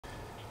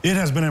It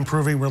has been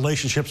improving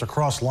relationships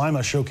across Lima,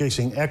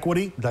 showcasing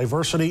equity,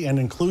 diversity, and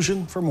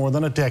inclusion for more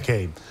than a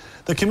decade.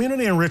 The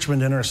Community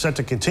Enrichment Dinner is set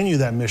to continue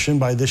that mission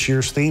by this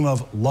year's theme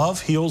of Love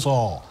Heals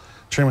All.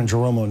 Chairman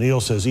Jerome O'Neill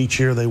says each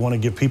year they want to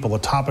give people a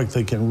topic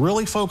they can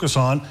really focus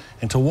on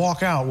and to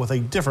walk out with a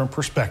different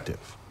perspective.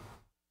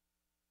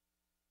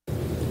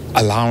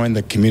 Allowing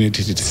the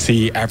community to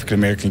see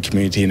African-American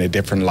community in a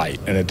different light,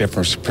 in a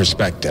different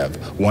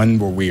perspective, one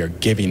where we are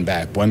giving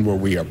back, one where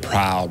we are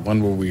proud,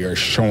 one where we are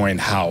showing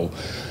how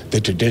the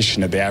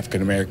tradition of the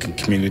African-American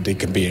community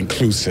can be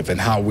inclusive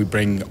and how we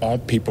bring all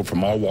people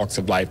from all walks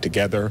of life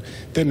together,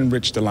 then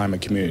enrich the Lima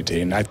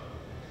community. And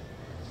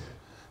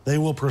they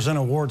will present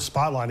awards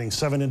spotlighting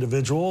 7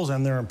 individuals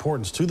and their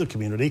importance to the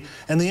community.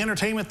 And the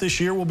entertainment this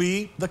year will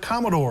be the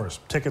Commodores.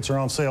 Tickets are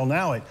on sale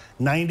now at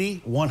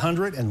 $90,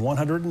 $100, and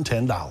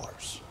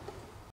 $110.